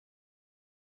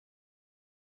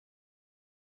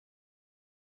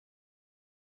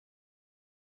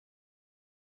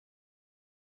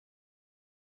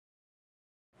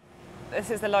This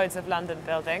is the Lloyds of London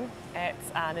Building.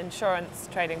 It's an insurance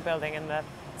trading building in the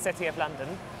City of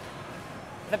London.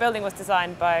 The building was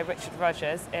designed by Richard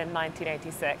Rogers in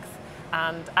 1986,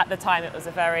 and at the time it was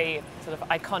a very sort of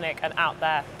iconic and out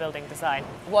there building design.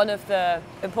 One of the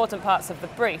important parts of the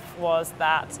brief was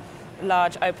that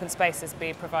large open spaces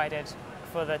be provided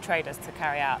for the traders to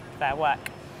carry out their work.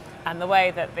 And the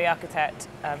way that the architect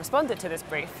responded to this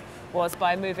brief was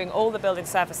by moving all the building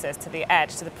surfaces to the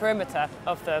edge, to the perimeter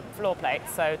of the floor plate,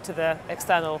 so to the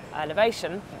external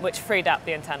elevation, which freed up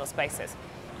the internal spaces.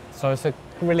 So it's a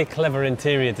really clever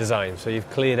interior design. So you've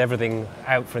cleared everything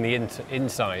out from the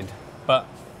inside, but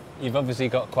you've obviously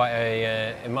got quite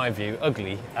a, in my view,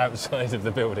 ugly outside of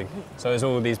the building. So there's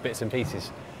all these bits and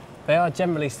pieces. They are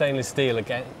generally stainless steel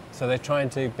again, so they're trying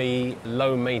to be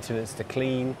low maintenance to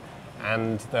clean,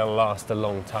 and they'll last a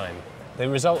long time. The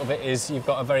result of it is you've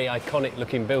got a very iconic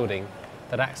looking building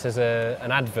that acts as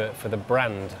an advert for the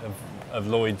brand of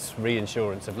Lloyds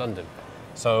Reinsurance of London.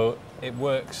 So it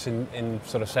works in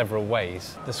sort of several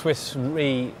ways. The Swiss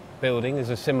Re building is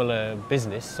a similar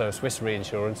business, so Swiss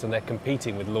Reinsurance, and they're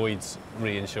competing with Lloyds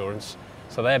Reinsurance.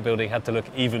 So their building had to look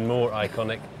even more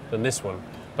iconic than this one.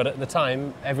 But at the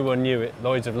time, everyone knew it,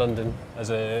 Lloyds of London, as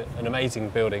an amazing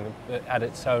building that had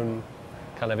its own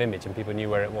kind of image, and people knew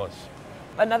where it was.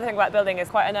 Another thing about the building is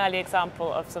quite an early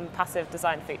example of some passive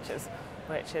design features,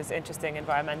 which is interesting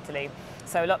environmentally.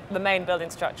 So look, the main building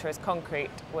structure is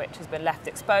concrete, which has been left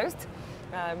exposed.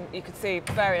 You can see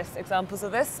various examples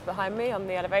of this behind me on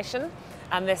the elevation,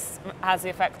 and this has the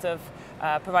effect of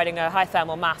providing a high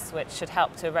thermal mass, which should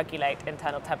help to regulate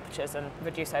internal temperatures and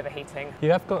reduce overheating.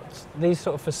 You have got these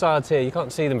sort of facades here. You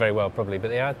can't see them very well probably, but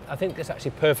they are, I think it's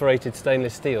actually perforated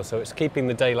stainless steel, so it's keeping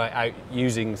the daylight out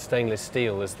using stainless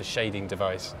steel as the shading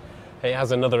device. It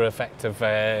has another effect of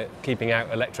keeping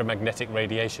out electromagnetic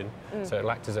radiation, so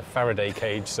it'll act as a Faraday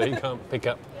cage, so you can't pick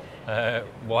up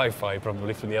Wi-Fi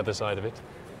probably from the other side of it.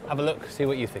 Have a look, see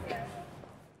what you think.